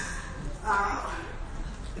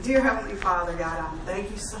Dear Heavenly Father, God, thank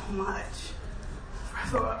you so much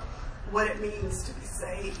for what it means to be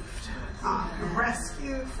saved,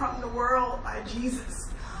 rescued from the world by Jesus.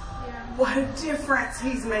 What a difference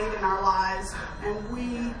he's made in our lives. And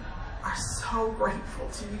we are so grateful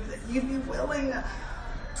to you that you'd be willing to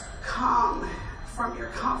come from your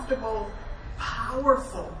comfortable,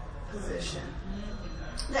 powerful position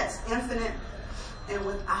that's infinite and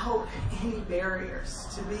without any barriers,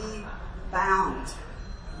 to be bound,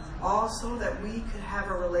 also that we could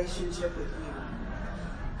have a relationship with you.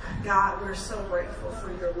 God, we're so grateful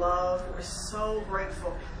for your love. We're so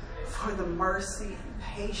grateful for the mercy and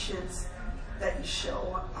patience that you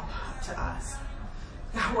show up to us.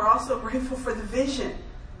 God, we're also grateful for the vision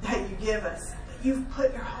that you give us, that you've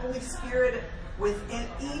put your Holy Spirit within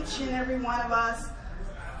each and every one of us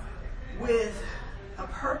with a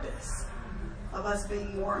purpose of us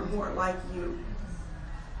being more and more like you.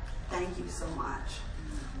 Thank you so much.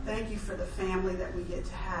 Thank you for the family that we get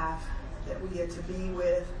to have, that we get to be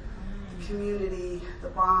with. The community, the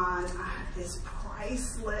bond is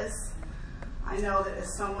priceless. I know that,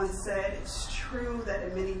 as someone said, it's true that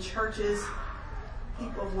in many churches,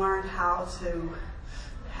 people have learned how to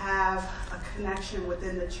have a connection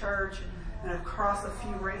within the church and across a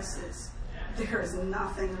few races. There is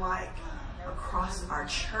nothing like across our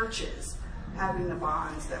churches having the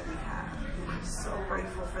bonds that we have. And I'm so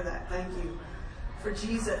grateful for that. Thank you for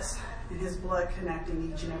Jesus and his blood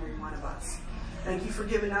connecting each and every one of us. Thank you for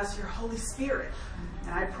giving us your Holy Spirit.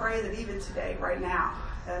 And I pray that even today, right now,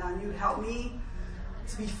 that you'd help me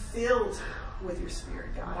to be filled with your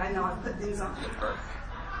Spirit, God. I know I've put things on paper,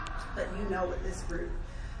 but you know what this group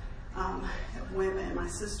of women, my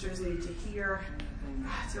sisters, need to hear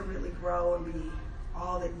to really grow and be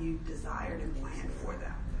all that you desired and planned for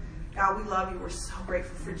them. God, we love you. We're so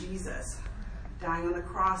grateful for Jesus dying on the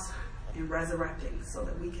cross and resurrecting so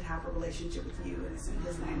that we could have a relationship with you. And it's in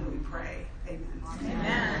his name that we pray. Amen.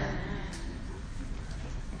 Amen.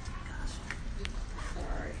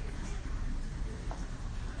 Sorry.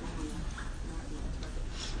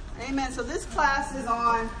 Amen. So this class is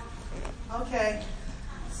on,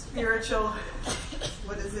 spiritual,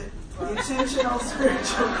 what is it? Intentional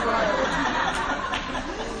spiritual growth.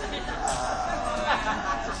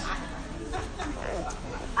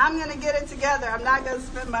 I'm going to get it together. I'm not going to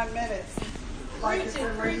spend my minutes like it's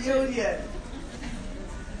a reunion.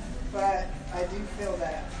 But I do feel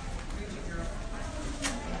that.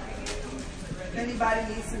 If anybody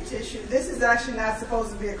needs some tissue, this is actually not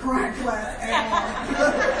supposed to be a crying class at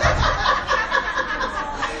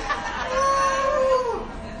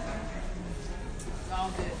all.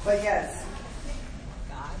 But yes.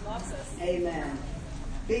 God loves us. Amen.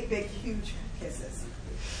 Big, big, huge kisses.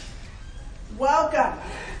 Welcome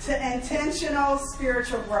to Intentional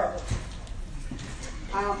Spiritual Growth.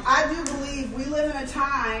 I do believe we live in a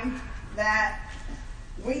time that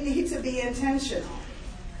we need to be intentional.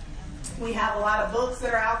 We have a lot of books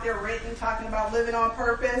that are out there written talking about living on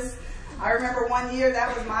purpose. I remember one year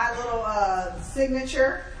that was my little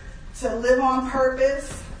signature, to live on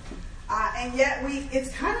purpose. And yet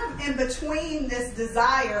it's kind of in between this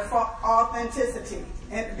desire for authenticity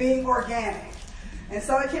and being organic. And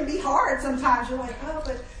so it can be hard sometimes. You're like, oh,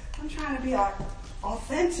 but I'm trying to be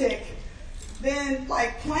authentic. Then,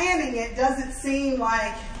 planning it doesn't seem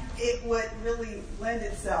like it would really lend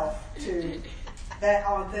itself to that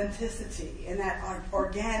authenticity and that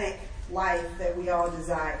organic life that we all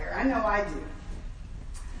desire. I know I do.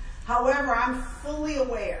 However, I'm fully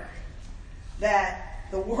aware that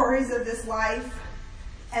the worries of this life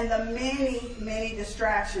and the many, many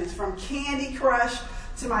distractions, from Candy Crush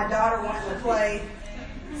to my daughter wanting to play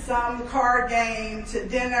some card game, to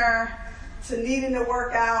dinner, to needing to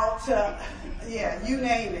work out, to, you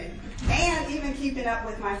name it. And even keeping up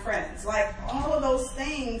with my friends. All of those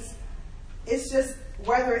things, it's just,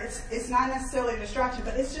 whether it's not necessarily a distraction,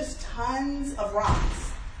 but it's just tons of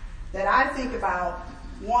rocks that I think about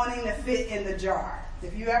wanting to fit in the jar.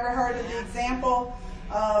 If you ever heard of the example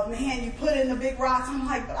of, man, you put in the big rocks, I'm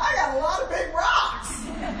like, but I got a lot of big rocks.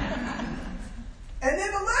 And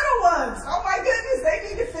then the little ones, oh my goodness, they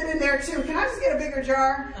need to fit in there too. Can I just get a bigger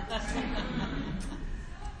jar?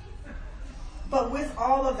 But with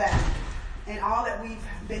all of that, and all that we've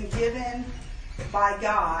been given by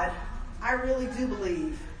God, I really do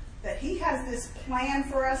believe that he has this plan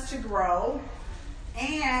for us to grow.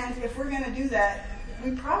 And if we're going to do that,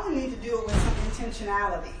 we probably need to do it with some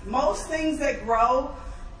intentionality. Most things that grow,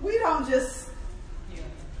 we don't just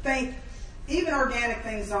think, even organic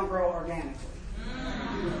things don't grow organically.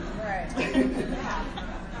 Right.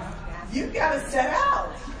 You've got to set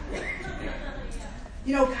out.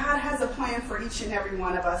 You know, God has a plan for each and every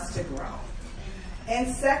one of us to grow.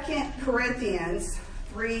 In 2 Corinthians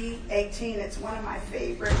 3:18, it's one of my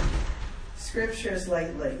favorite scriptures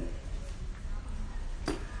lately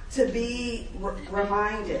to be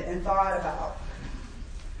reminded and thought about.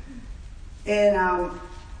 In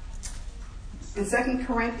 2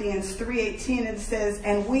 Corinthians 3:18, it says,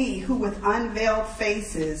 "And we who with unveiled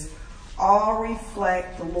faces all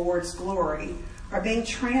reflect the Lord's glory are being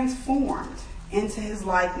transformed into his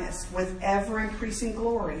likeness with ever-increasing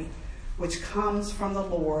glory, which comes from the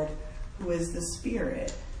Lord, who is the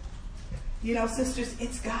Spirit." You know, sisters,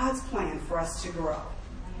 it's God's plan for us to grow.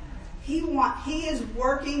 He is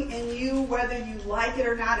working in you whether you like it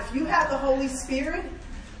or not. If you have the Holy Spirit,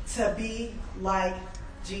 to be like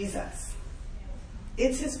Jesus.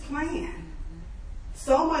 It's his plan.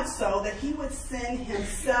 So much so that he would send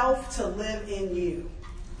himself to live in you,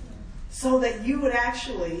 so that you would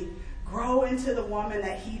actually grow into the woman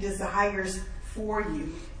that he desires for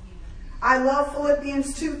you. I love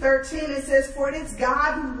Philippians 2:13. It says, "For it is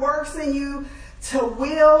God who works in you to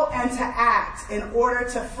will and to act in order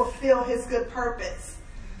to fulfill his good purpose."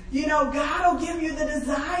 You know, God will give you the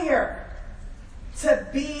desire to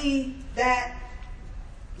be that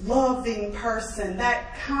loving person,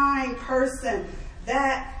 that kind person,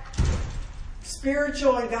 that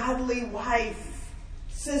spiritual and godly wife,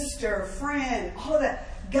 sister, friend, all of that.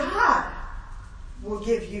 God will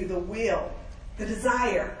give you the will, the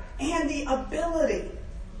desire, and the ability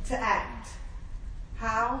to act.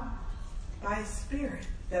 How? By his Spirit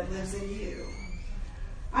that lives in you.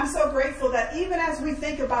 I'm so grateful that even as we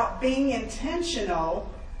think about being intentional,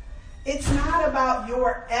 it's not about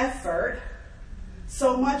your effort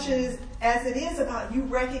so much as it is about you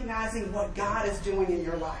recognizing what God is doing in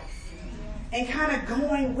your life and kind of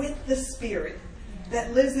going with the Spirit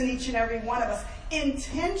that lives in each and every one of us,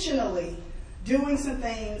 intentionally doing some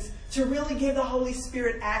things to really give the Holy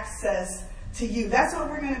Spirit access to you. That's what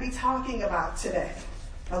we're going to be talking about today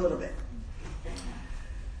a little bit.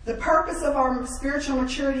 The purpose of our spiritual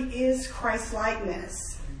maturity is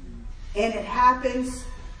Christ-likeness, and it happens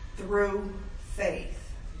through faith.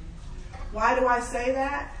 Why do I say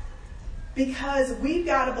that? Because we've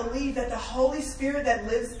got to believe that the Holy Spirit that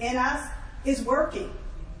lives in us is working.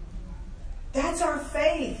 That's our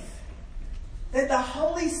faith. That the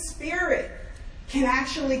Holy Spirit can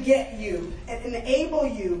actually get you and enable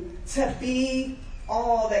you to be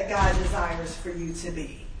all that God desires for you to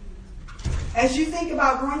be. As you think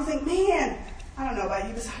about growing, you think, man, I don't know about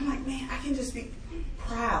you, but I'm like, man, I can just be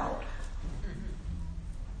proud.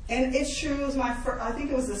 And it's true, it was I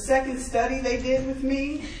think it was the second study they did with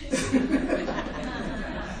me.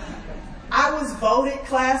 I was voted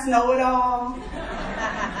class know-it-all.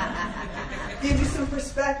 Give you some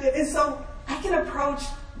perspective. And so I can approach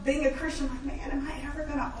being a Christian like, man, am I ever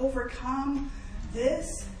going to overcome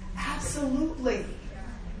this? Absolutely.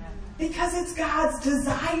 Because it's God's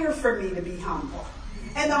desire for me to be humble.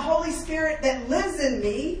 And the Holy Spirit that lives in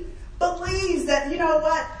me believes that, you know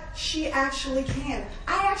what? She actually can.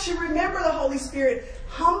 I actually remember the Holy Spirit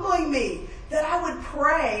humbling me, that I would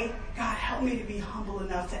pray, God, help me to be humble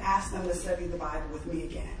enough to ask them to study the Bible with me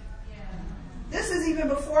again. This is even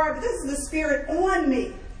before, this is the Spirit on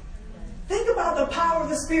me. Think about the power of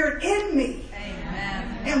the Spirit in me.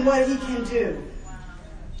 Amen. And what he can do.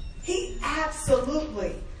 He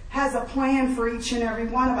absolutely has a plan for each and every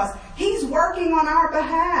one of us. He's working on our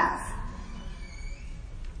behalf.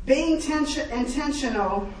 Being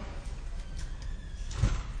intentional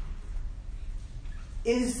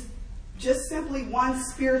is just simply one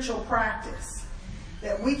spiritual practice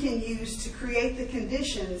that we can use to create the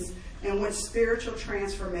conditions in which spiritual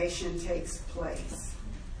transformation takes place.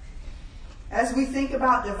 As we think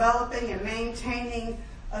about developing and maintaining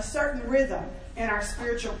a certain rhythm in our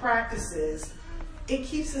spiritual practices, it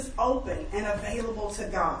keeps us open and available to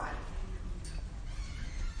God.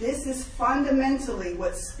 This is fundamentally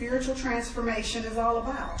what spiritual transformation is all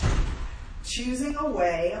about. Choosing a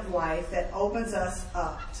way of life that opens us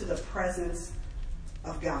up to the presence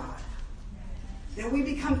of God. That we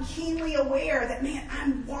become keenly aware that, man,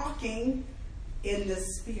 I'm walking in the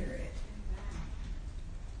Spirit.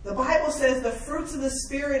 The Bible says the fruits of the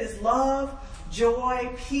Spirit is love, joy,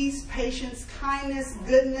 peace, patience, kindness,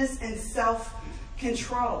 goodness, and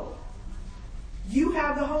self-control. You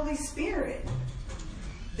have the Holy Spirit.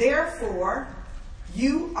 Therefore,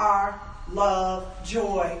 you are love,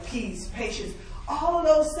 joy, peace, patience. All of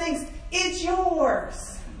those things, it's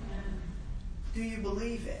yours. Do you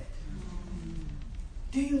believe it?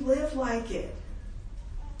 Do you live like it?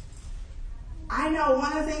 I know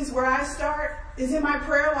one of the things where I start is in my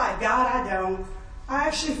prayer life. God, I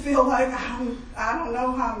actually feel like I don't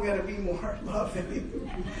know how I'm going to be more loving.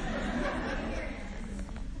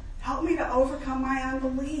 Help me to overcome my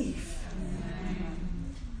unbelief.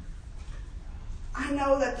 I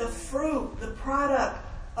know that the fruit, the product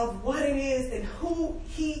of what it is and who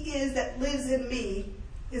he is that lives in me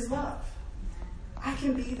is love. I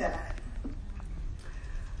can be that.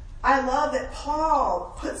 I love that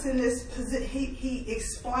Paul puts in this position, he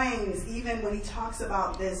explains even when he talks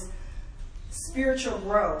about this spiritual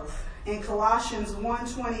growth. In Colossians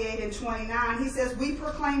 1:28 and 29, he says, we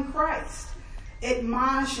proclaim Christ,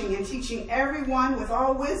 admonishing and teaching everyone with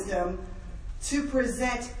all wisdom to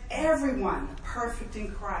present everyone perfect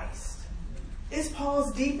in Christ. It's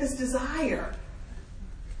Paul's deepest desire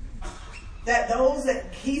that those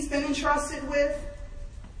that he's been entrusted with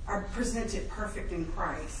are presented perfect in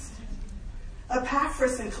Christ.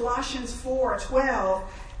 Epaphras in Colossians 4:12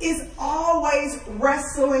 is always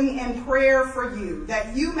wrestling in prayer for you,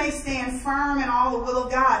 that you may stand firm in all the will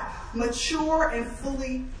of God, mature and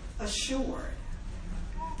fully assured.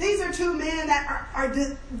 These are two men that are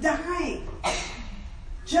dying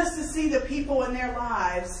just to see the people in their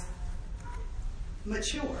lives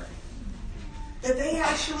mature. That they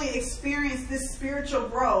actually experience this spiritual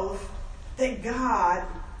growth that God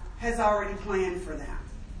has already planned for them.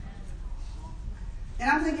 And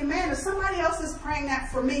I'm thinking, man, if somebody else is praying that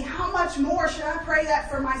for me, how much more should I pray that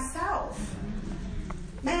for myself?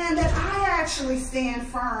 Man, that I actually stand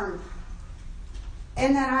firm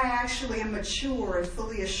and that I actually am mature and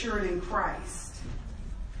fully assured in Christ.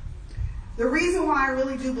 The reason why I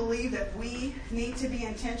really do believe that we need to be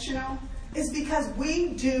intentional is because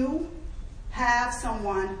we do have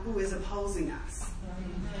someone who is opposing us.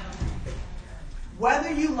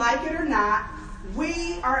 Whether you like it or not,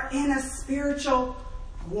 we are in a spiritual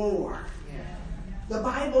war. The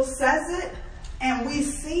Bible says it, and we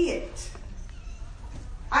see it.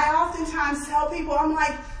 I oftentimes tell people, I'm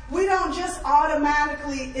like, we don't just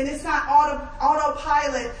automatically, and it's not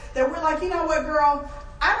autopilot, that we're like, you know what, girl,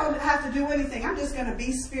 I don't have to do anything. I'm just going to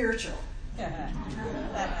be spiritual.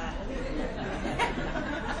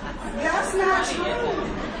 That's not true.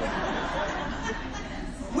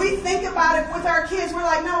 We think about it with our kids. We're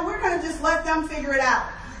like, no, we're going to just let them figure it out.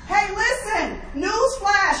 Hey, listen,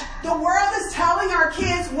 newsflash. The world is telling our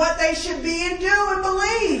kids what they should be and do and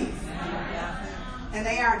believe. And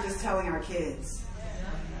they aren't just telling our kids.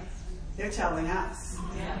 They're telling us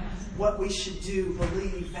what we should do,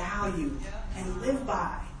 believe, value, and live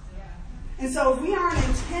by. And so if we aren't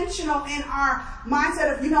intentional in our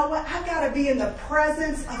mindset of, you know what, I've got to be in the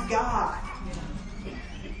presence of God.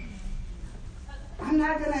 I'm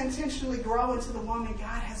not going to intentionally grow into the woman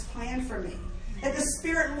God has planned for me, that the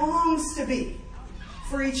Spirit longs to be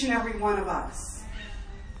for each and every one of us.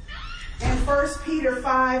 In 1 Peter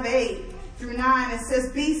 5:8-9, it says,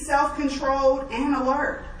 be self-controlled and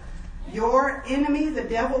alert. Your enemy, the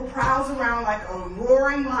devil, prowls around like a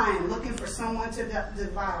roaring lion looking for someone to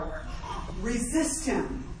devour. Resist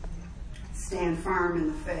him. Stand firm in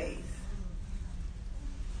the faith.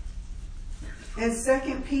 In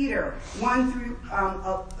 2 Peter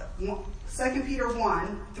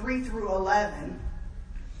 1:3-11,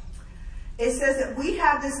 it says that we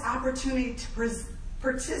have this opportunity to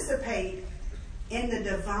participate in the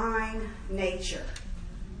divine nature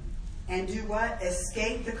and do what?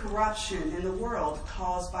 Escape the corruption in the world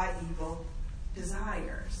caused by evil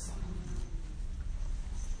desires.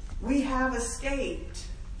 We have escaped,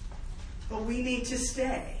 but we need to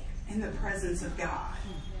stay in the presence of God.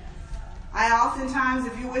 I oftentimes,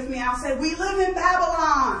 if you're with me, I'll say, we live in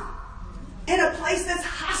Babylon, in a place that's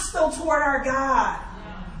hostile toward our God,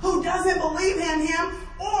 who doesn't believe in him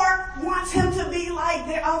or wants him to be like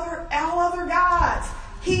all other gods.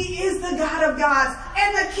 He is the God of gods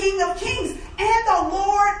and the King of kings and the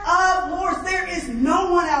Lord of lords. There is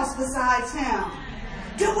no one else besides him.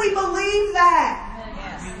 Do we believe that?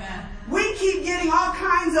 We keep getting all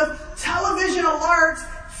kinds of television alerts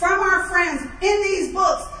from our friends in these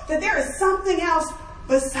books that there is something else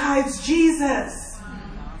besides Jesus.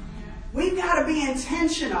 We've got to be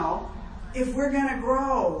intentional if we're going to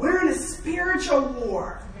grow. We're in a spiritual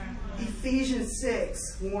war. Ephesians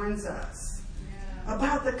 6 warns us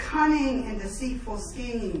about the cunning and deceitful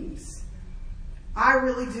schemes. I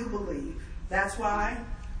really do believe that's why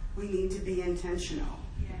we need to be intentional.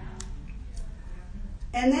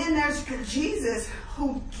 And then there's Jesus,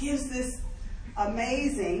 who gives this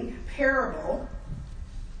amazing parable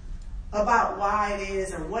about why it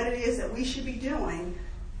is or what it is that we should be doing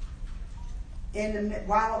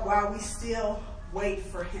while we still wait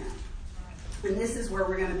for him. And this is where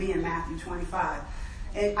we're going to be in Matthew 25.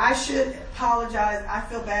 And I should apologize. I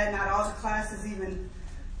feel bad. Not all the classes even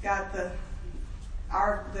got the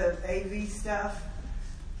AV stuff.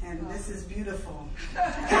 And this is beautiful. You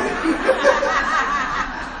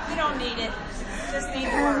don't need it. Just need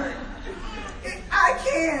the word. I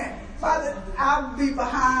can't. I'll be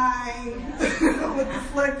behind with the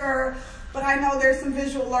flicker. But I know there's some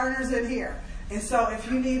visual learners in here. And so if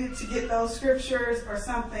you needed to get those scriptures or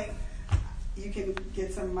something, you can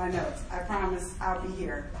get some of my notes. I promise I'll be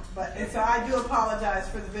here. And so I do apologize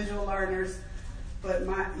for the visual learners. But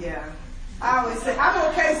I always say,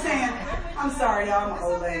 I'm okay saying, I'm sorry, y'all, I'm an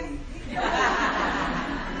old lady.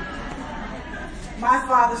 My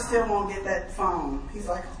father still won't get that phone. He's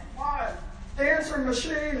like, what? The answering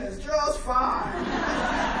machine is just fine.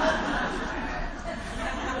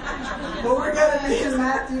 But we're going to be in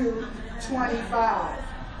Matthew 25.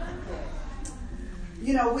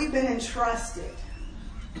 You know, we've been entrusted.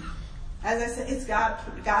 As I said, it's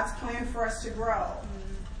God's plan for us to grow.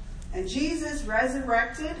 And Jesus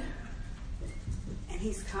resurrected, and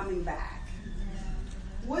he's coming back.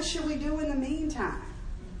 What should we do in the meantime?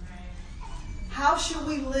 How should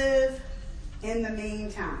we live in the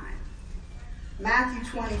meantime? Matthew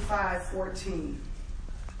 25:14.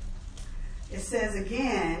 It says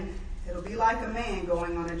again, it'll be like a man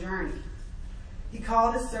going on a journey. He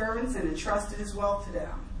called his servants and entrusted his wealth to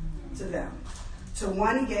them. To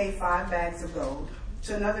one he gave 5 bags of gold,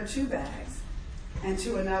 to another 2 bags, and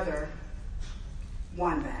to another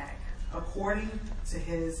 1 bag, according to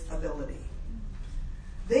his ability.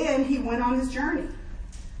 Then he went on his journey.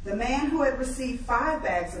 The man who had received 5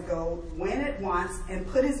 bags of gold went at once and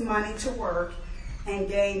put his money to work and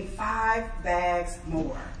gained 5 bags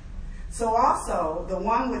more. So also the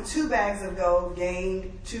one with 2 bags of gold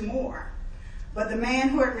gained 2 more. But the man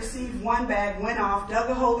who had received 1 bag went off, dug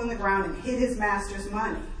a hole in the ground, and hid his master's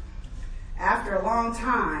money. After a long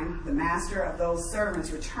time, the master of those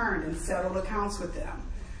servants returned and settled accounts with them.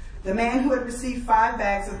 The man who had received 5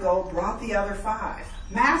 bags of gold brought the other 5.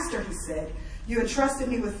 Master, he said, you entrusted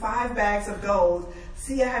me with 5 bags of gold.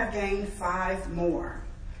 See, I have gained 5 more.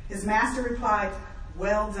 His master replied,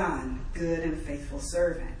 well done, good and faithful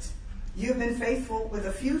servant. You have been faithful with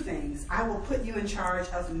a few things. I will put you in charge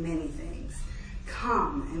of many things.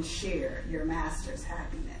 Come and share your master's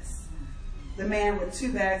happiness. The man with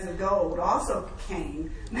 2 bags of gold also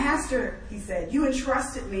came. Master, he said, you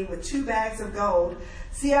entrusted me with 2 bags of gold.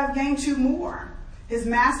 See, I've gained 2 more. His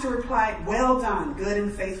master replied, well done, good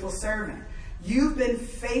and faithful servant. You've been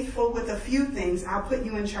faithful with a few things. I'll put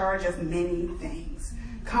you in charge of many things.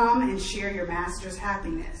 Come and share your master's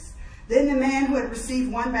happiness. Then the man who had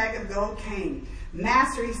received 1 bag of gold came.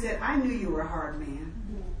 Master, he said, I knew you were a hard man,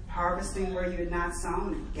 harvesting where you had not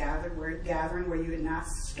sown and gathering where you had not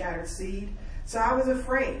scattered seed. So I was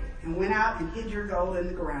afraid and went out and hid your gold in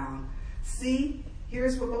the ground. See,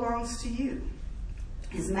 here's what belongs to you.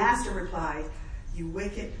 His master replied, you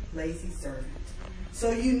wicked, lazy servant.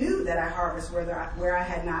 So you knew that I harvest where I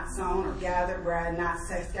had not sown or gathered where I had not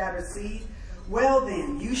scattered seed? Well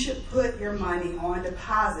then, you should put your money on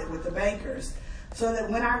deposit with the bankers, so that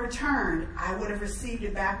when I returned, I would have received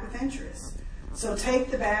it back with interest. So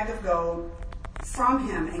take the bag of gold from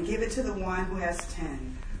him and give it to the one who has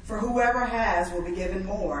 10. For whoever has will be given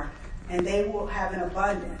more, and they will have an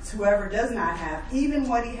abundance. Whoever does not have, even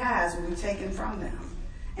what he has will be taken from them.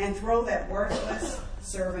 And throw that worthless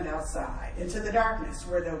servant outside into the darkness,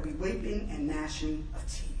 where there will be weeping and gnashing of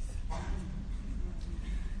teeth.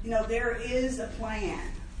 You know, there is a plan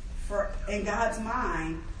in God's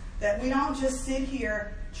mind that we don't just sit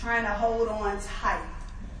here trying to hold on tight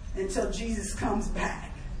until Jesus comes back.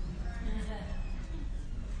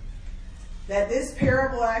 That this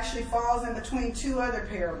parable actually falls in between 2 other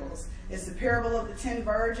parables. It's the parable of the 10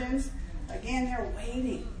 virgins. Again, they're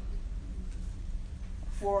waiting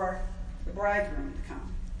for the bridegroom to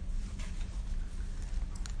come.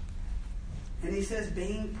 And he says,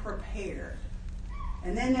 being prepared.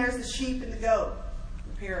 And then there's the sheep and the goat,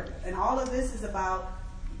 the parable. And all of this is about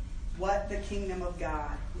what the kingdom of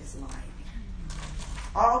God is like.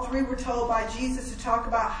 All 3 were told by Jesus to talk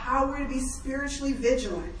about how we're to be spiritually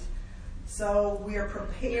vigilant, so we are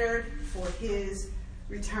prepared for his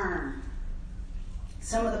return.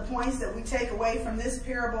 Some of the points that we take away from this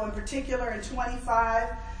parable in particular in 25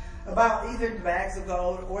 about either the bags of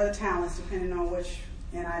gold or the talents, depending on which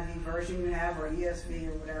NIV version you have or ESV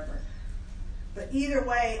or whatever. But either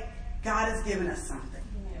way, God has given us something.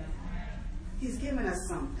 He's given us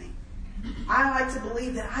something. I like to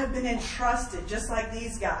believe that I've been entrusted, just like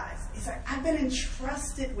these guys. It's like, I've been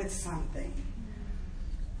entrusted with something.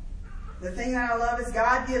 The thing that I love is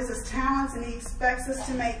God gives us talents and he expects us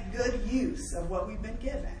to make good use of what we've been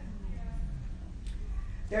given.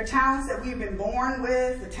 There are talents that we've been born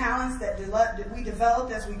with, the talents that we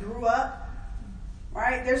developed as we grew up,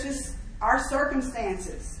 right? There's just our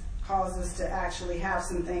circumstances cause us to actually have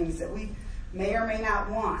some things that we may or may not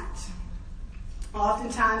want.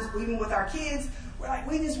 Oftentimes, even with our kids, we're like,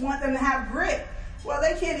 we just want them to have grit. Well,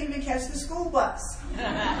 they can't even catch the school bus.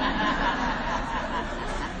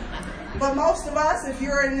 But most of us, if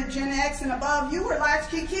you're in the Gen X and above, you were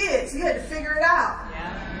latchkey kids. You had to figure it out.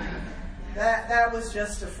 Yeah. That was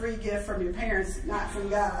just a free gift from your parents, not from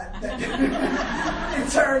God. In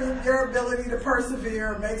terms of your ability to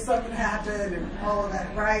persevere and make something happen and all of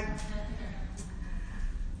that, right?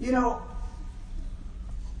 You know,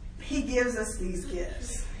 he gives us these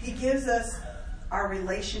gifts. He gives us our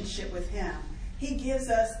relationship with him. He gives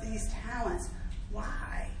us these talents.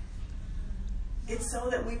 Why? It's so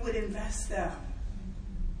that we would invest them.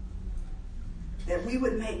 That we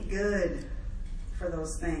would make good for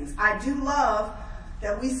those things. I do love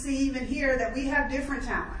that we see even here that we have different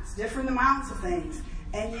talents, different amounts of things.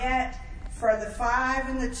 And yet, for the 5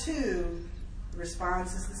 and the 2, the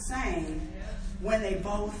response is the same when they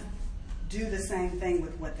both do the same thing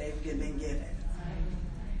with what they've been given.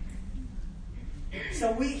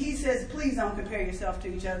 So he says, please don't compare yourself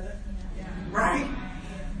to each other. Right?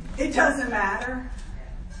 It doesn't matter.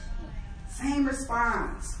 Same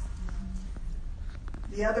response.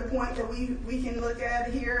 The other point that we can look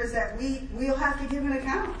at here is that we'll have to give an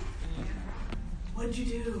account. What'd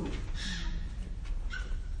you do?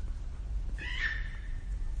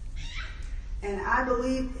 And I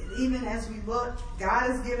believe even as we look, God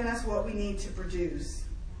has given us what we need to produce.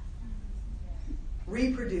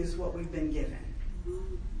 Reproduce what we've been given.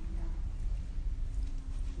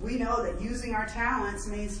 We know that using our talents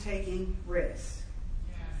means taking risks.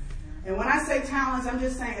 And when I say talents, I'm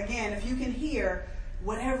just saying, again, if you can hear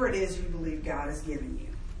whatever it is you believe God has given you.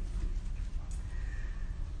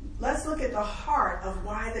 Let's look at the heart of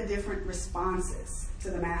why the different responses to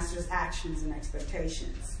the Master's actions and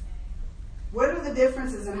expectations. What are the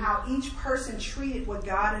differences in how each person treated what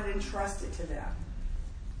God had entrusted to them?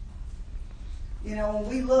 You know, when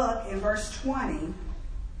we look in verse 20,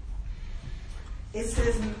 it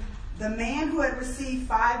says, the man who had received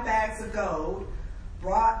 5 bags of gold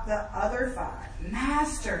brought the other 5.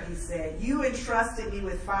 Master, he said, you entrusted me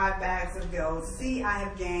with 5 bags of gold. See, I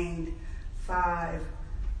have gained 5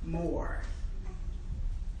 more.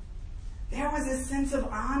 There was a sense of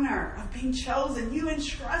honor, of being chosen. You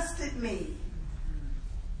entrusted me.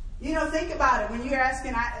 You know, think about it. When you're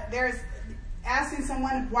asking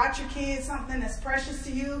someone to watch your kids, something that's precious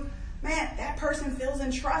to you, man, that person feels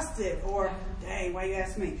entrusted. Or, dang, why you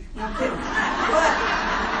ask me? No, I'm kidding.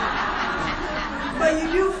 But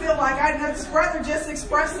you do feel like, this brother just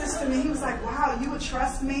expressed this to me. He was like, wow, you would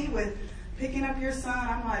trust me with picking up your son?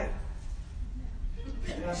 I'm like,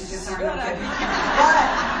 but he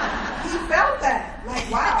felt that.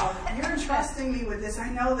 Like, wow, you're entrusting me with this. I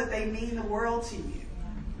know that they mean the world to you.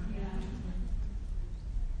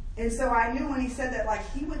 And so I knew when he said that, like,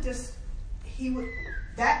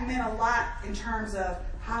 that meant a lot in terms of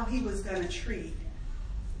how he was going to treat,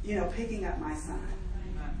 picking up my son.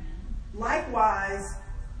 Likewise,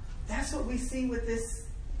 that's what we see with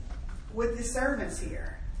the servants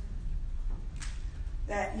here.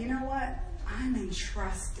 That, you know what? I'm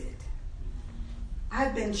entrusted.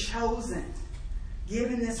 I've been chosen,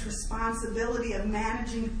 given this responsibility of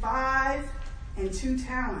managing 5 and 2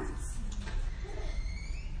 talents.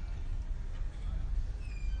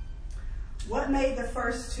 What made the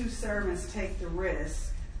first 2 servants take the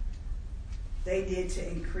risk they did to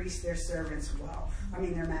increase their servants' wealth?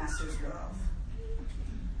 Their master's wealth.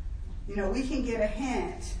 We can get a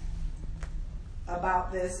hint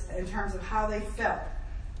about this in terms of how they felt.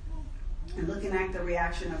 And looking at the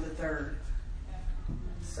reaction of the 3rd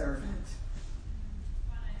servant.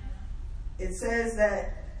 It says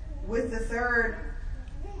that with the 3rd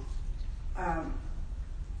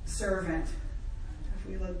servant, if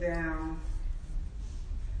we look down,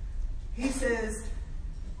 he says,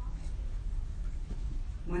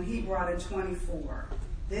 when he brought in 24,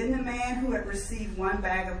 then the man who had received 1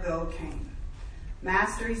 bag of gold came.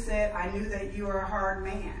 Master, he said, I knew that you are a hard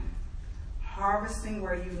man, harvesting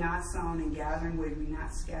where you've not sown and gathering where you've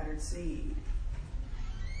not scattered seed.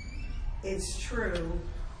 It's true.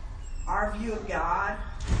 Our view of God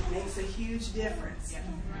makes a huge difference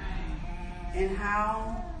in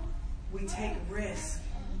how we take risk.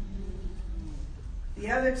 The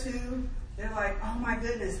other 2, they're like, oh my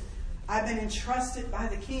goodness, I've been entrusted by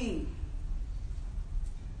the king.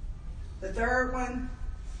 The 3rd one,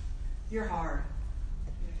 you're hard.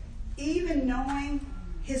 Even knowing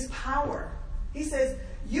his power. He says,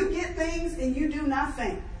 you get things and you do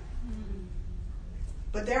nothing.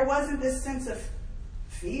 But there wasn't this sense of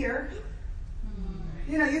fear.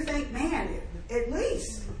 You know, you think, man, at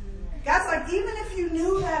least. God's like, even if you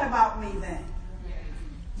knew that about me then,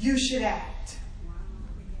 you should act.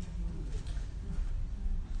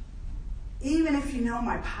 Even if you know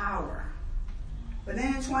my power. But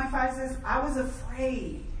then in 25 it says, I was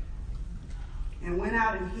afraid and went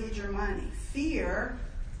out and hid your money. Fear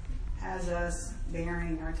has us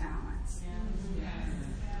burying our talents.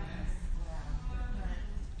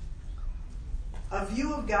 A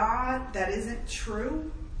view of God that isn't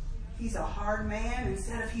true. He's a hard man.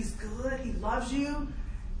 Instead of he's good, he loves you,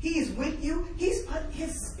 he's with you, he's put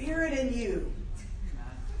his spirit in you.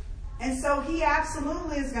 And so he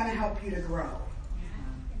absolutely is going to help you to grow.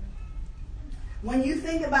 When you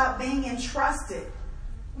think about being entrusted,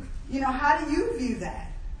 you know, how do you view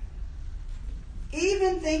that?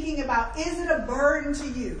 Even thinking about, is it a burden to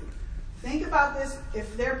you? Think about this,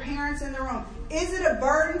 if there are parents in the room. Is it a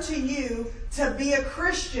burden to you to be a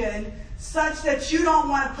Christian such that you don't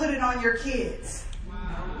want to put it on your kids?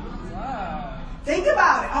 Wow. Think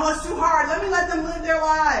about it. Oh, it's too hard. Let me let them live their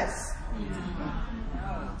lives.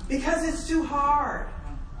 Because it's too hard.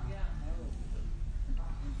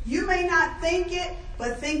 You may not think it,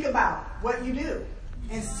 but think about what you do.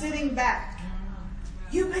 And sitting back.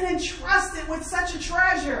 You've been entrusted with such a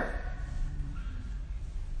treasure.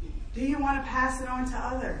 Do you want to pass it on to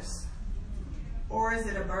others? Or is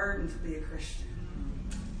it a burden to be a Christian?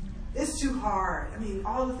 It's too hard. I mean,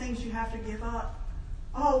 all the things you have to give up.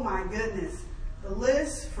 Oh my goodness. The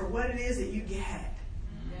list for what it is that you get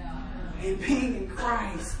in being in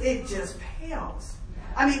Christ, it just pales.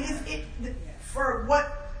 I mean, for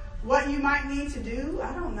what you might need to do,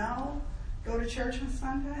 I don't know. Go to church on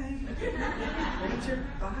Sunday. Read your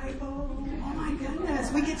Bible. Oh my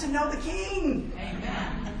goodness. We get to know the King.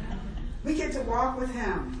 Amen. We get to walk with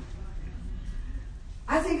him.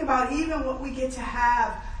 I think about even what we get to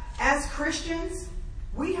have as Christians.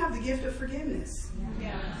 We have the gift of forgiveness.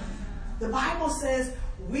 Yeah. The Bible says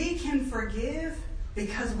we can forgive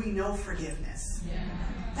because we know forgiveness. Yeah.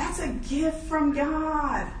 That's a gift from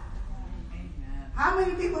God. Amen. How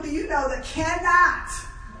many people do you know that cannot?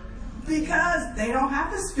 Because they don't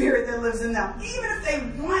have the spirit that lives in them, even if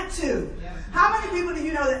they want to. How many people do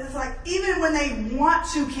you know that it's like, even when they want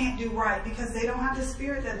to, can't do right because they don't have the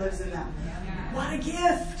spirit that lives in them? What a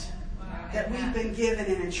gift that we've been given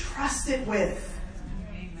and entrusted with.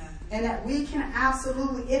 And that we can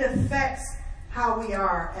absolutely, it affects how we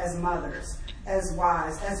are as mothers, as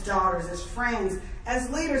wives, as daughters, as friends, as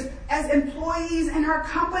leaders, as employees in our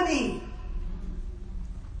company.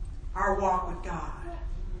 Our walk with God.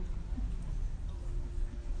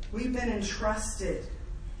 We've been entrusted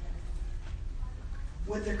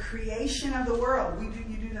with the creation of the world. You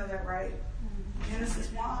do know that, right? Genesis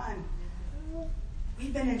 1.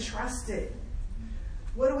 We've been entrusted.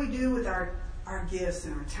 What do we do with our gifts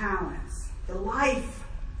and our talents? The life.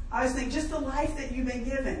 I always think just the life that you've been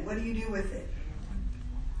given. What do you do with it?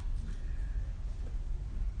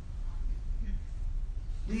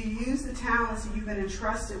 Do you use the talents that you've been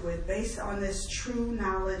entrusted with based on this true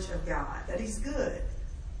knowledge of God? That he's good.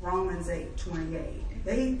 Romans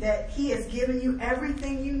 8:28. That he has given you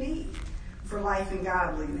everything you need for life and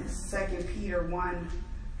godliness. 2 Peter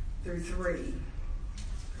 1-3.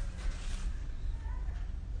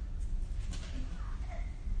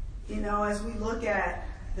 You know, as we look at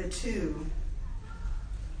the two,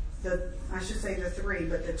 I should say the three,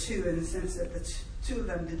 but the two in the sense that the two of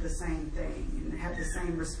them did the same thing and had the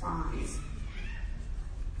same response.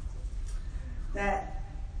 That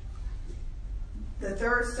the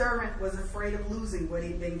third servant was afraid of losing what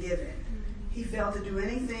he'd been given. He failed to do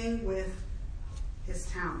anything with his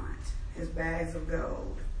talent, his bags of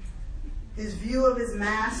gold. His view of his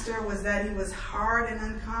master was that he was hard and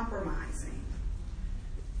uncompromising.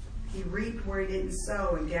 He reaped where he didn't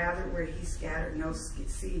sow and gathered where he scattered no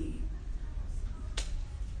seed.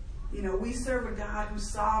 You know, we serve a God who's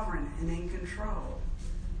sovereign and in control.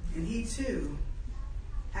 And he too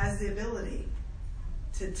has the ability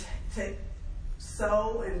to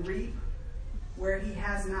sow and reap where he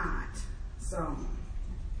has not sown.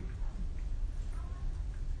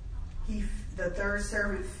 The third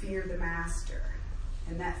servant feared the master,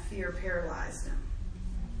 and that fear paralyzed him.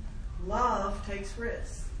 Love takes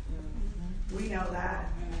risks. We know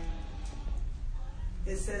that.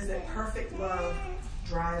 It says that perfect love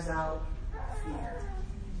drives out fear.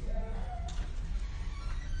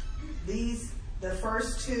 The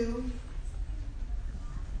first two,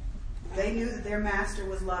 they knew that their master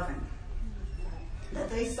was loving. that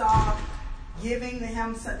they saw giving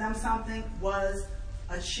them something was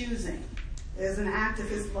a choosing. It was an act of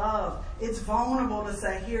his love. It's vulnerable to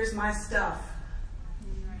say, here's my stuff.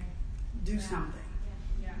 Do something.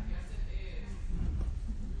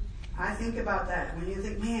 I think about that when you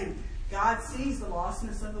think, man, God sees the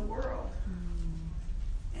lostness of the world.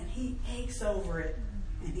 And he aches over it.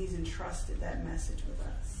 And he's entrusted that message with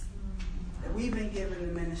us. That we've been given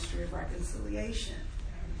the ministry of reconciliation.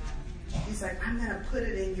 He's like, I'm going to put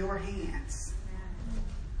it in your hands.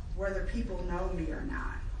 Whether people know me or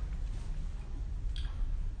not.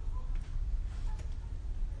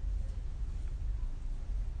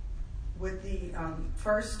 With the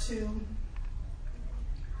first two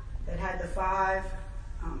that had the 5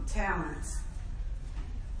 talents,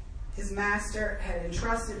 his master had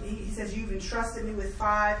entrusted, he says, you've entrusted me with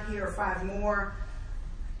 5, here are 5 more.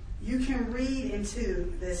 You can read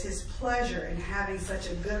into this his pleasure in having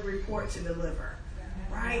such a good report to deliver.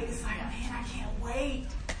 Right? It's like, man, I can't wait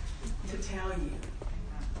to tell you.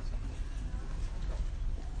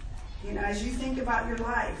 You know, as you think about your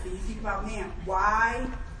life, and you think about, man, why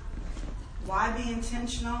be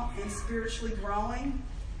intentional and spiritually growing?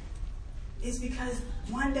 It's because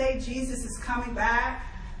one day Jesus is coming back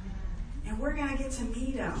and we're going to get to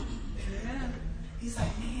meet him. Amen. He's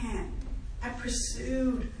like, man, I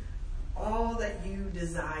pursued all that you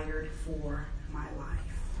desired for my life.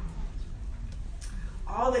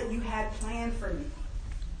 All that you had planned for me.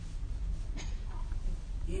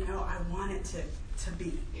 You know, I wanted to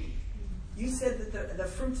be. You said that the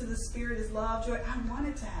fruits of the Spirit is love, joy. I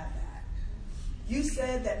wanted to have that. You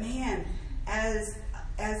said that, man, as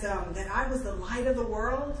that I was the light of the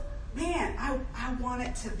world. Man, I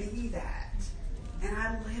wanted to be that. And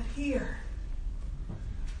I live here.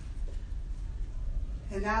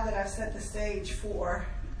 And now that I've set the stage for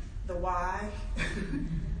the why,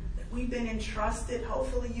 that we've been entrusted,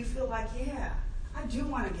 hopefully you feel like, yeah, I do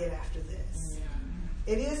want to get after this.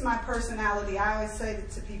 It is my personality. I always say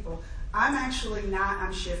that to people, I'm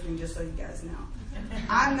shifting, just so you guys know.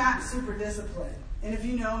 I'm not super disciplined. And if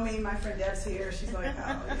you know me, my friend Deb's here, she's like,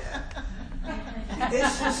 oh yeah.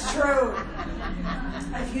 It's just true.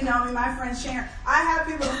 If you know me, my friend Sharon, I have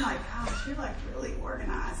people, I'm like, gosh, you're like really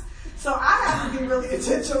organized. So I have to be really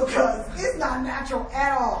intentional because it's not natural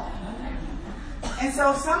at all. And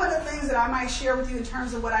so some of the things that I might share with you in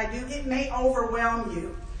terms of what I do, it may overwhelm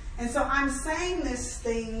you. And so I'm saying these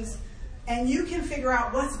things, and you can figure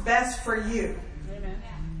out what's best for you. Amen.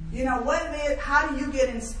 You know, how do you get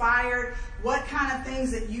inspired? What kind of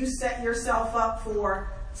things that you set yourself up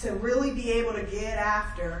for to really be able to get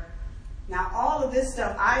after? Now, all of this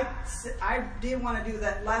stuff, I did want to do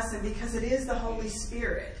that lesson because it is the Holy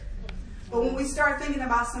Spirit. But when we start thinking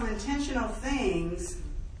about some intentional things,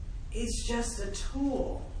 it's just a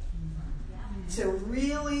tool to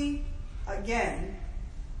really, again,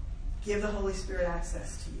 give the Holy Spirit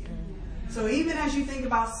access to you. So even as you think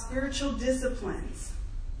about spiritual disciplines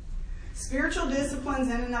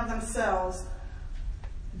in and of themselves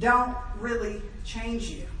don't really change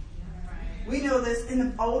you. We know this in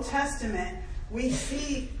the Old Testament. We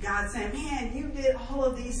see God saying, man, you did all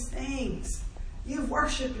of these things. You've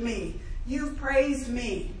worshiped me. You've praised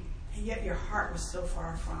me. And yet your heart was so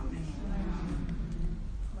far from me.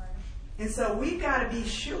 And so we've got to be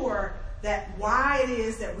sure that why it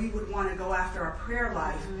is that we would want to go after our prayer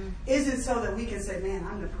life isn't so that we can say, man,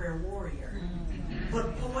 I'm the prayer warrior.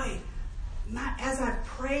 But boy, as I've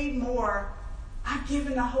prayed more, I've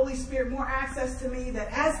given the Holy Spirit more access to me,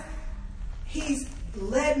 that as He's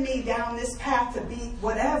led me down this path to be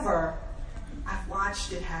whatever, I've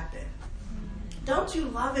watched it happen. Don't you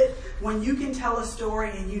love it when you can tell a story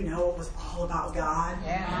and you know it was all about God?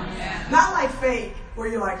 Yeah. Not like fake, where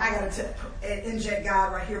you're like, I got to inject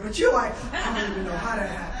God right here. But you're like, I don't even know how that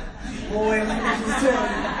happened. Boy, let me just tell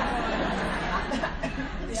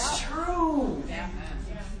you. It's true.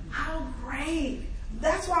 How great.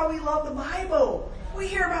 That's why we love the Bible. We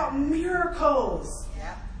hear about miracles.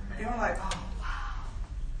 And we're like, oh, wow.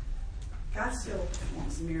 God still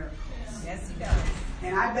wants miracles. Yes, He does.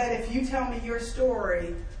 And I bet if you tell me your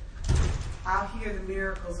story, I'll hear the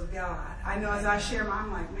miracles of God. I know as I share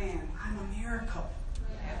I'm like, man, I'm a miracle.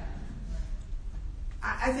 Yeah.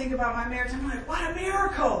 I think about my marriage, I'm like, what a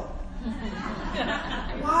miracle.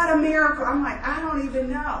 What a miracle. I'm like, I don't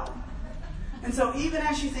even know. And so even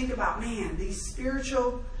as you think about, man, these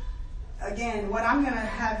spiritual, again, what I'm going to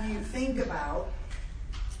have you think about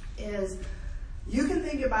is you can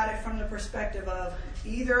think about it from the perspective of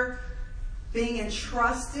either being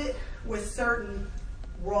entrusted with certain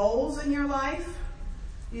roles in your life.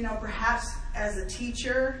 You know, perhaps as a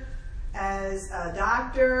teacher, as a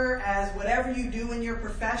doctor, as whatever you do in your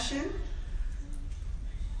profession,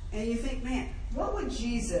 and you think, man, what would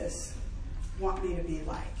Jesus want me to be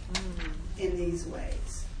like in these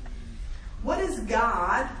ways? What is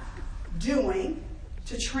God doing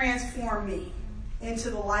to transform me into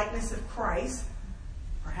the likeness of Christ,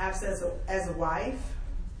 perhaps as a wife,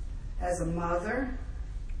 as a mother,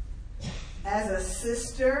 as a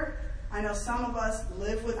sister? I know some of us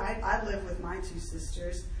live with, I live with my two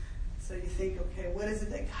sisters. So you think, okay, what is it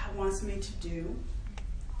that God wants me to do?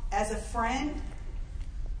 As a friend,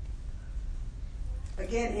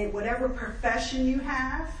 again, in whatever profession you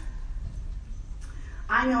have,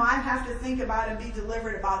 I know I have to think about and be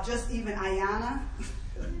delivered about just even Ayana.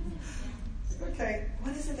 Okay,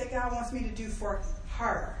 what is it that God wants me to do for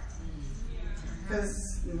her?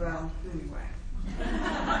 Because, well, anyway.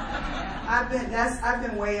 I've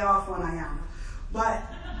been way off on Ayana.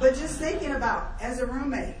 But just thinking about, as a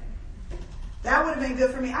roommate, that would have been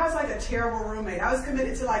good for me. I was like a terrible roommate. I was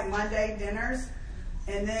committed to like Monday dinners,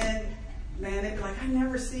 and then, man, they'd be like, I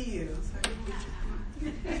never see you. It's like,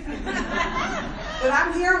 but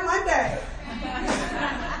I'm here on Monday.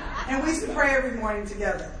 And we used to pray every morning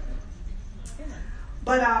together.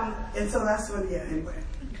 But, and so that's when, yeah, anyway.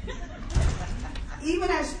 Even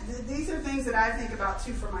as, these are things that I think about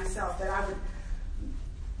too for myself, that I would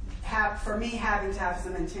have, for me, having to have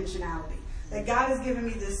some intentionality. That God has given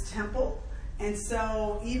me this temple, and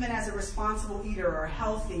so even as a responsible eater or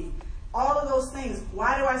healthy, all of those things,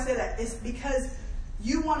 why do I say that? It's because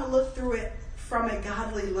you want to look through it from a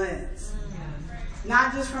godly lens.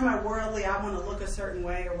 Not just from a worldly, I want to look a certain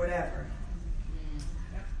way or whatever.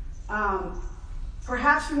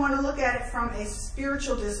 Perhaps you want to look at it from a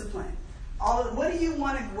spiritual discipline. What do you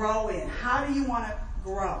want to grow in? How do you want to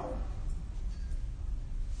grow?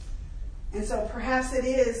 And so perhaps it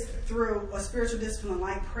is through a spiritual discipline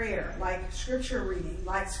like prayer, like scripture reading,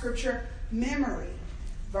 like scripture memory,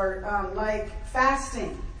 like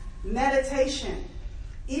fasting, meditation,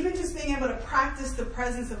 even just being able to practice the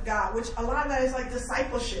presence of God, which a lot of that is like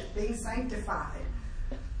discipleship, being sanctified,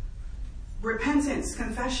 repentance,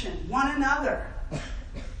 confession, one another,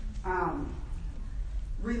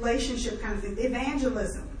 relationship kind of thing,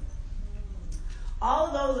 evangelism. All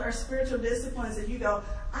of those are spiritual disciplines that you go,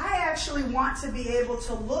 I actually want to be able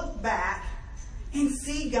to look back and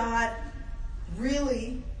see God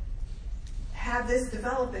really have this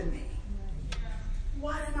develop in me.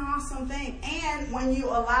 What an awesome thing. And when you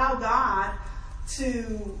allow God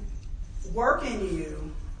to work in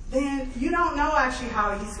you, then you don't know actually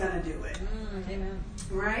how he's going to do it. Amen.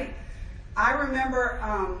 Right? I remember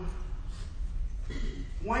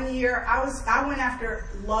one year I went after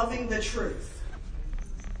loving the truth.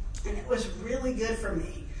 And it was really good for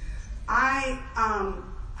me. I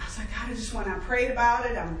was like, God, I prayed about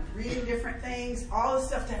it. I'm reading different things, all the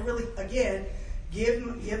stuff that really, again,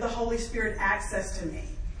 give the Holy Spirit access to me.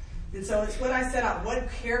 And so it's what I set out, what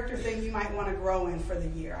character thing you might want to grow in for the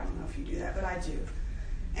year. I don't know if you do that, but I do.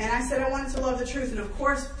 And I said I wanted to love the truth. And of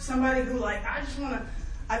course, somebody who I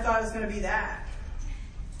thought it was going to be that.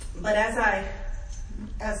 But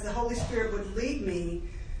as the Holy Spirit would lead me,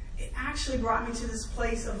 it actually brought me to this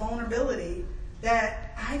place of vulnerability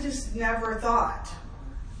that I just never thought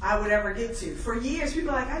I would ever get to. For years,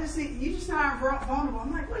 people are like, you just not vulnerable.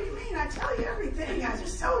 I'm like, what do you mean? I tell you everything. I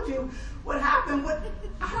just told you what happened.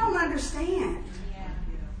 I don't understand.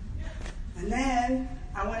 Yeah. And then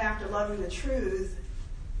I went after loving the truth,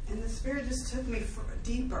 and the Spirit just took me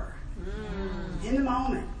deeper in the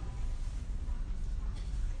moment.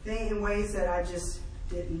 In ways that I just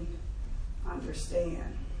didn't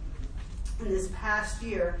understand. In this past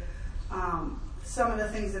year, some of the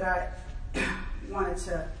things that I wanted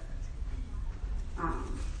to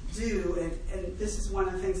do, and this is one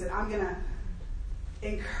of the things that I'm going to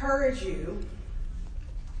encourage you,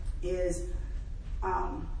 is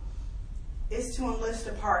to enlist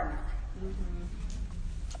a partner. Mm-hmm.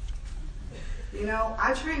 You know,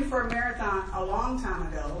 I trained for a marathon a long time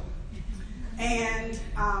ago, and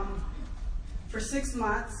for 6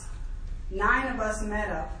 months, 9 of us met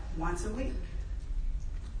up once a week.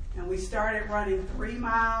 And we started running 3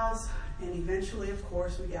 miles, and eventually, of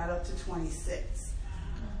course, we got up to 26.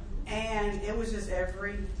 And it was just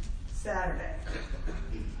every Saturday,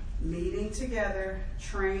 meeting together,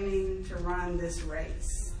 training to run this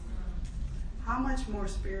race. How much more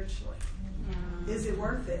spiritually? Is it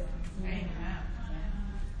worth it?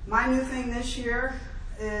 My new thing this year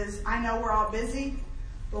is, I know we're all busy,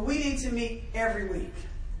 but we need to meet every week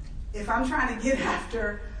if I'm trying to get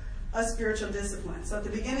after a spiritual discipline. So at the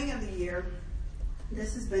beginning of the year,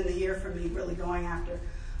 this has been the year for me really going after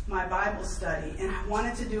my Bible study, and I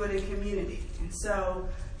wanted to do it in community. And so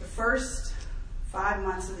the first 5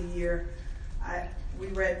 months of the year, we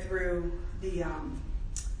read through the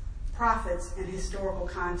prophets in historical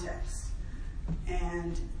context.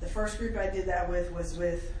 And the first group I did that with was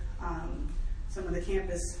with some of the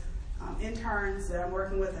campus interns that I'm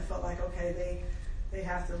working with. I felt like, okay, they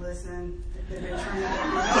have to listen. They've been trained.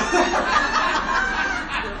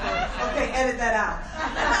 Okay, edit that out.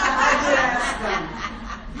 I did ask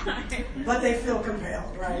them. But they feel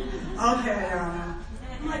compelled, right? Okay,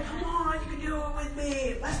 I'm like, come on, you can do it with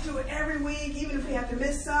me. Let's do it every week, even if we have to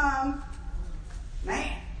miss some.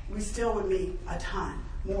 Man, we still would meet a ton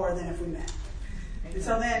more than if we met. And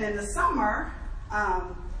so then in the summer, I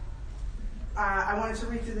wanted to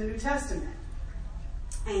read through the New Testament.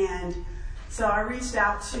 And so I reached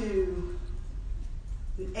out to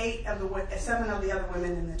 7 of the other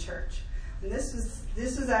women in the church. And this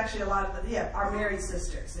was actually a lot of our married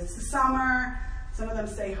sisters. It's the summer. Some of them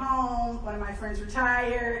stay home. One of my friends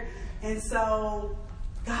retired. And so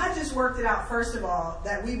God just worked it out, first of all,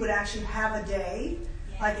 that we would actually have a day,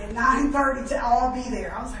 like at 9:30 to all be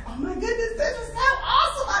there. I was like, oh my goodness, this is so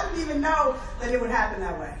awesome. I didn't even know that it would happen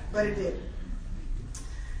that way, but it did.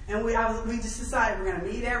 And we just decided we're going to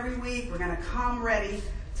meet every week. We're going to come ready,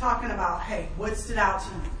 talking about, hey, what stood out to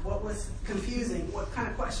you? What was confusing? What kind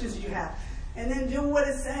of questions do you have? And then do what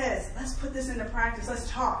it says. Let's put this into practice. Let's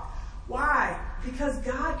talk. Why? Because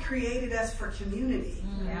God created us for community.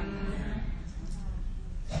 Mm-hmm.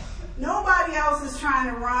 Nobody else is trying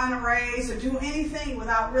to run a race or do anything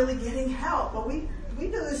without really getting help. But we do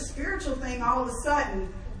this spiritual thing all of a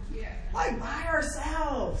sudden, like by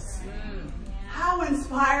ourselves. How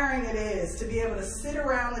inspiring it is to be able to sit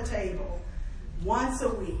around the table once a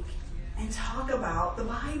week and talk about the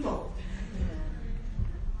Bible.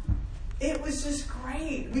 It was just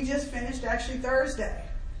great. We just finished actually Thursday.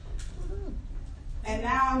 And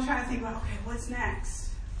now I'm trying to think about, okay, what's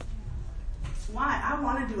next? Why? I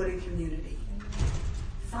want to do it in community.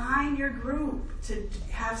 Find your group to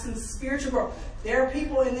have some spiritual growth. There are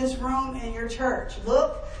people in this room in your church.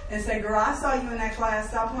 Look and say, girl, I saw you in that class.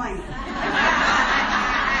 Stop playing.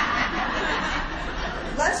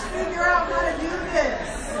 Let's figure out how to do this.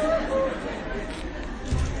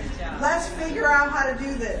 Let's figure out how to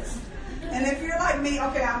do this. And if you're like me,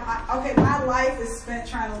 okay, my life is spent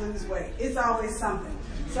trying to lose weight. It's always something.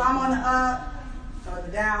 So I'm on the up or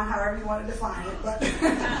the down, however you want to define it. But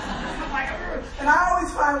and I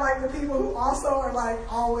always find like the people who also are like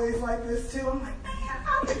always like this too. I'm like, man,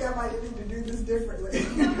 I think I might need to do this differently.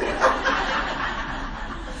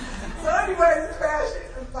 So anyway, this past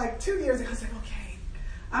like 2 years ago, I was like, okay,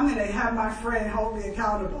 I'm going to have my friend hold me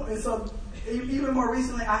accountable. And so even more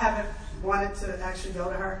recently, I haven't wanted to actually go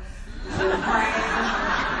to her. I'm praying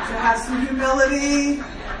to have some humility,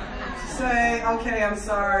 to say, okay, I'm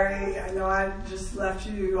sorry. I know I just left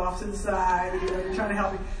you off to the side. You're trying to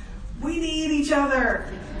help me. We need each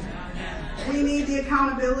other. We need the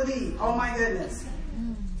accountability. Oh my goodness.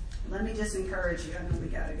 Let me just encourage you. I know we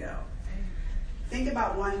got to go. Think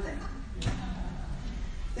about one thing.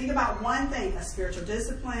 Think about one thing, a spiritual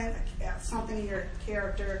discipline, something in your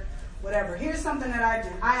character, whatever. Here's something that I do.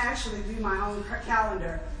 I actually do my own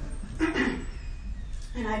calendar.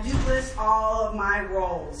 And I do list all of my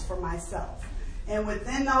roles for myself. And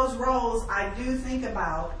within those roles, I do think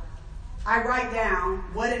about, I write down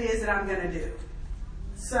what it is that I'm going to do.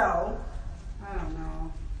 So, I don't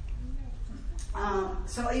know.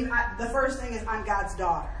 The first thing is I'm God's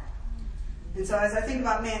daughter. And so as I think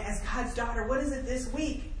about, man, as God's daughter, what is it this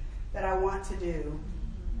week that I want to do?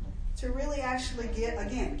 To really actually give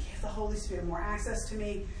the Holy Spirit more access to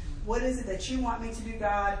me. What is it that you want me to do,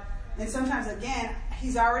 God? And sometimes, again,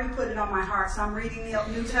 He's already put it on my heart, so I'm reading the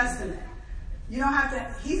New Testament. You don't have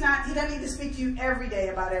to, He doesn't need to speak to you every day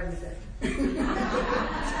about everything.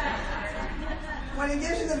 When He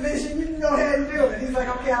gives you the vision, you can go ahead and do it. He's like,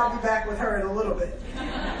 okay, I'll be back with her in a little bit.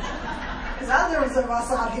 Because others of us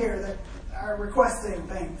out here that are requesting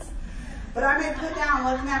things. But I may put down,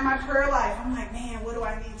 looking at my prayer life, I'm like, man, what do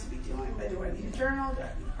I need to be doing? Do I need a journal? Do I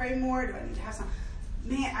need to pray more? Do I need to have some?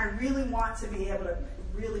 Man, I really want to be able to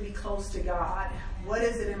really be close to God. What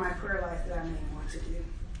is it in my prayer life that I may want to do?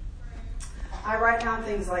 I write down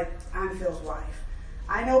things like, I'm Phil's wife.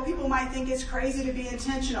 I know people might think it's crazy to be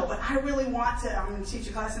intentional, but I really want to, I'm going to teach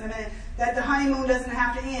a class in a minute, that the honeymoon doesn't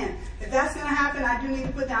have to end. If that's going to happen, I do need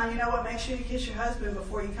to put down, you know what, make sure you kiss your husband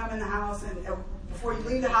before you come in the house and before you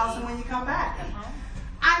leave the house and when you come back.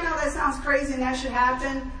 I know that sounds crazy and that should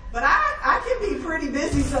happen, but I can be pretty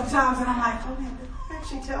busy sometimes, and I'm like, oh man, did I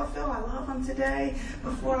actually tell Phil I love him today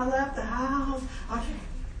before I left the house? Okay.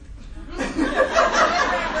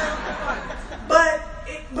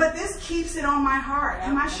 But this keeps it on my heart.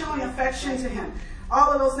 Am I showing affection to him?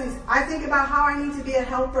 All of those things. I think about how I need to be a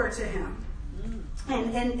helper to him.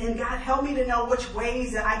 And God, help me to know which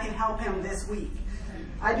ways that I can help him this week.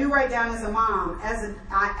 I do write down as a mom, as an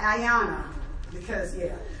Ayana, because,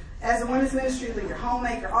 as a women's ministry leader,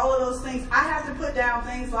 homemaker, all of those things, I have to put down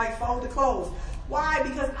things like fold the clothes. Why?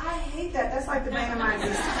 Because I hate that. That's like the bane of my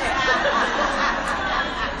existence.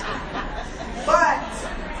 But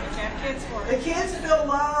the kids feel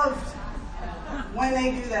loved when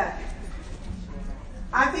they do that.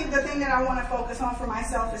 I think the thing that I want to focus on for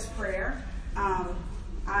myself is prayer.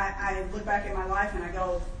 I look back at my life and I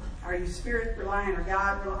go, are you spirit reliant or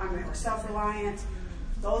God reliant or self-reliant?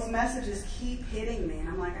 Those messages keep hitting me. And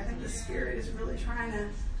I'm like, I think the Spirit is really trying to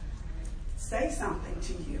say something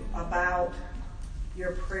to you about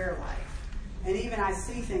your prayer life. And even I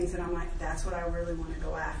see things and I'm like, that's what I really want to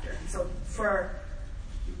go after. And so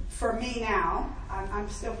for me now, I'm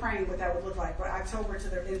still praying what that would look like. But October to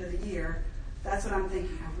the end of the year, that's what I'm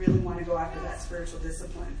thinking. I really want to go after that spiritual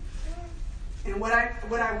discipline. And what I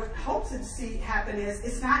would hope to see happen is,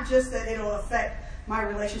 it's not just that it'll affect my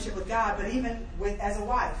relationship with God, but even as a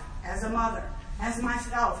wife, as a mother, as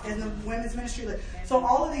myself, as the women's ministry leader. So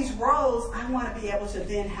all of these roles, I want to be able to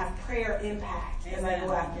then have prayer impact as I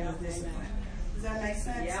go after the discipline. Does that make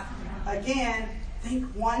sense? Yeah. Again, think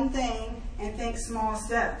one thing and think small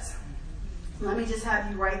steps. Let me just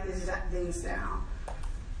have you write these things down.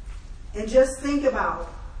 And just think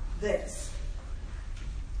about this.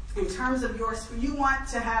 In terms of you want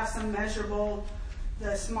to have some measurable,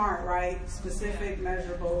 the SMART, right? Specific,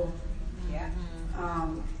 measurable,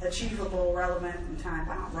 achievable, relevant, and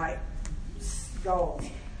time-bound, right? Goals.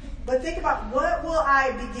 But think about, what will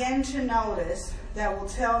I begin to notice that will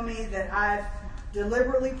tell me that I've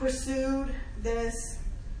deliberately pursued this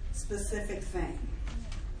specific thing?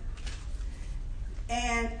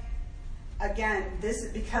 And again, this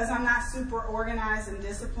is because I'm not super organized and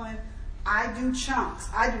disciplined. I do chunks.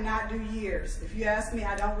 I do not do years. If you ask me,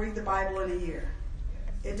 I don't read the Bible in a year.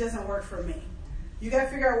 It doesn't work for me. You got to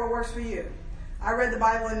figure out what works for you. I read the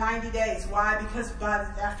Bible in 90 days. Why? Because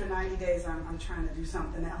after 90 days, I'm trying to do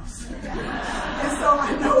something else. And so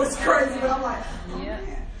I know it's crazy, but I'm like, oh,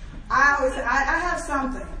 man. I always say, I have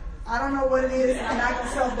something. I don't know what it is. I'm not going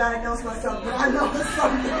to self-diagnose myself, but I know it's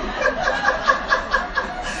something.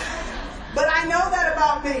 But I know that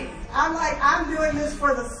about me. I'm like, I'm doing this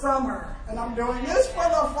for the summer, and I'm doing this for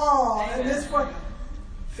the fall, and this for...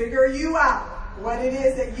 Figure you out what it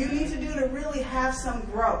is that you need to do to really have some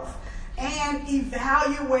growth. And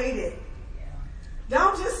evaluate it.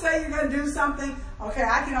 Don't just say you're going to do something. Okay,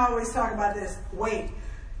 I can always talk about this. Wait.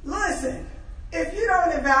 Listen, if you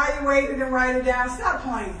don't evaluate it and write it down, stop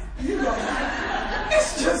playing. You know it.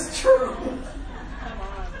 It's just true. Come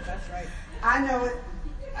on, that's right. I know it.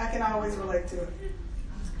 I can always relate to it.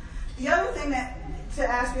 The other thing to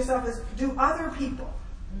ask yourself is, do other people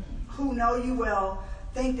who know you well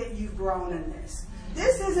think that you've grown in this?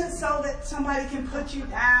 This isn't so that somebody can put you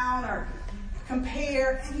down or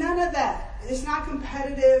compare. None of that. It's not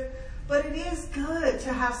competitive, but it is good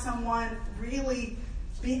to have someone really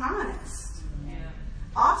be honest. Yeah.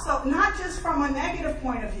 Also, not just from a negative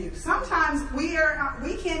point of view. Sometimes we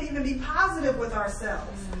can't even be positive with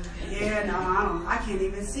ourselves. Yeah, no, I can't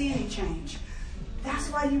even see any change. That's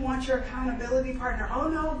why you want your accountability partner. Oh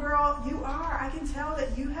no, girl, you are. I can tell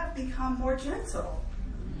that you have become more gentle.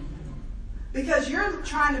 Because you're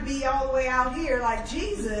trying to be all the way out here like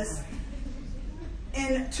Jesus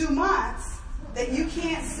in 2 months, that you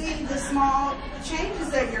can't see the small changes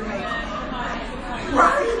that you're making.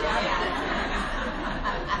 Right?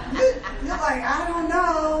 You're like, I don't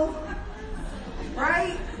know.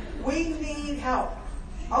 Right? We need help.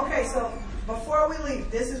 Okay, so before we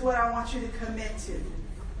leave, this is what I want you to commit to.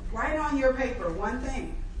 Write on your paper one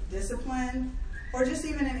thing. Discipline, or just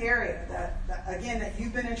even an area that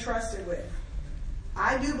you've been entrusted with.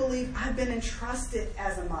 I do believe I've been entrusted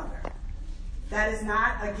as a mother. That is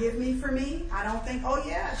not a give me for me. I don't think, oh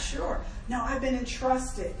yeah, sure. No, I've been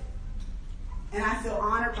entrusted. And I feel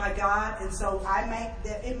honored by God. And so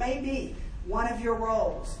it may be one of your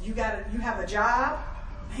roles. You have a job.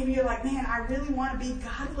 Maybe you're like, man, I really want to be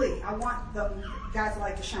godly. I want the God's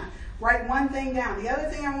light to shine. Write one thing down. The other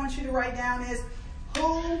thing I want you to write down is,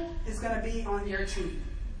 who is going to be on your team?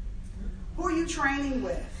 Who are you training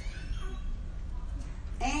with?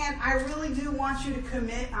 And I really do want you to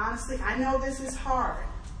commit, honestly. I know this is hard,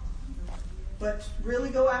 but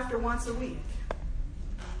really go after once a week.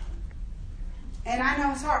 And I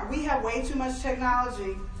know it's hard. We have way too much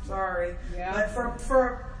technology. Sorry. Yeah. But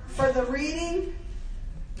for the reading,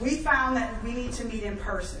 We found that we need to meet in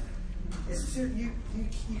person. You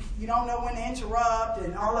don't know when to interrupt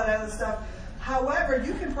and all that other stuff. However,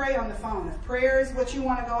 you can pray on the phone. If prayer is what you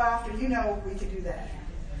want to go after, we can do that.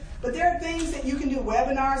 But there are things that you can do,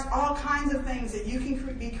 webinars, all kinds of things that you can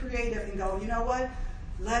be creative and go, you know what?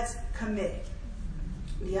 Let's commit.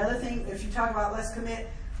 The other thing, if you talk about let's commit,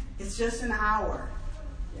 it's just an hour.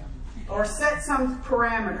 Or set some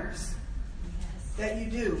parameters that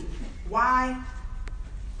you do. Why?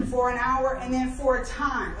 For an hour and then for a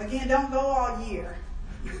time. Again, don't go all year.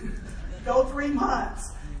 Go 3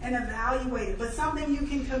 months and evaluate it. But something you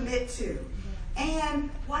can commit to.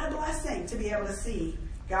 And what a blessing to be able to see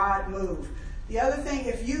God move. The other thing,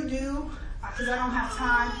 if you do, because I don't have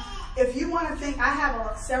time, if you want to think, I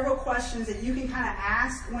have several questions that you can kind of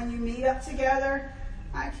ask when you meet up together.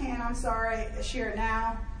 I can't, I'm sorry, share it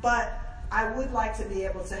now, but I would like to be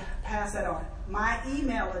able to pass that on. My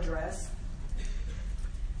email address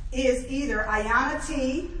is either Ayanna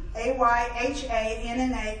T,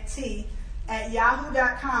 AYHANNAT,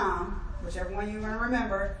 @yahoo.com, whichever one you want to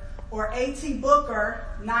remember, or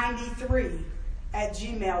atbooker93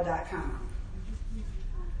 @gmail.com.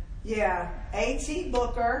 Yeah,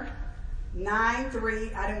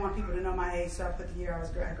 atbooker93. I didn't want people to know my age, so I put the year I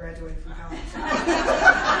graduated from college.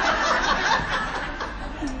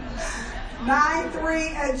 93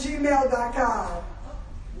 @gmail.com.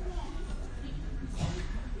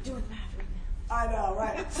 I know,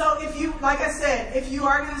 right? So if you, like I said, if you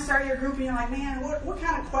are going to start your group and you're like, man, what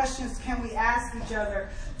kind of questions can we ask each other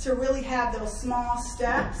to really have those small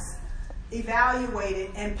steps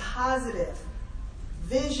evaluated and positive?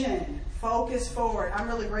 Vision, focus forward. I'm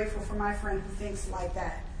really grateful for my friend who thinks like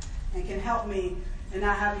that and can help me and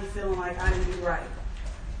not have me feeling like I didn't do right.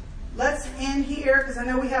 Let's end here because I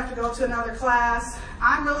know we have to go to another class.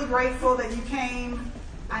 I'm really grateful that you came.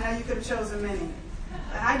 I know you could have chosen many.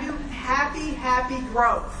 But I do happy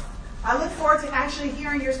growth. I look forward to actually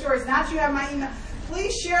hearing your stories. Now that you have my email,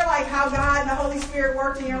 please share like how God and the Holy Spirit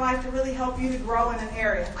worked in your life to really help you to grow in an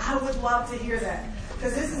area. I would love to hear that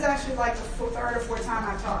because this is actually like the third or fourth time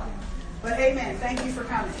I've taught. But amen. Thank you for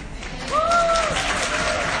coming.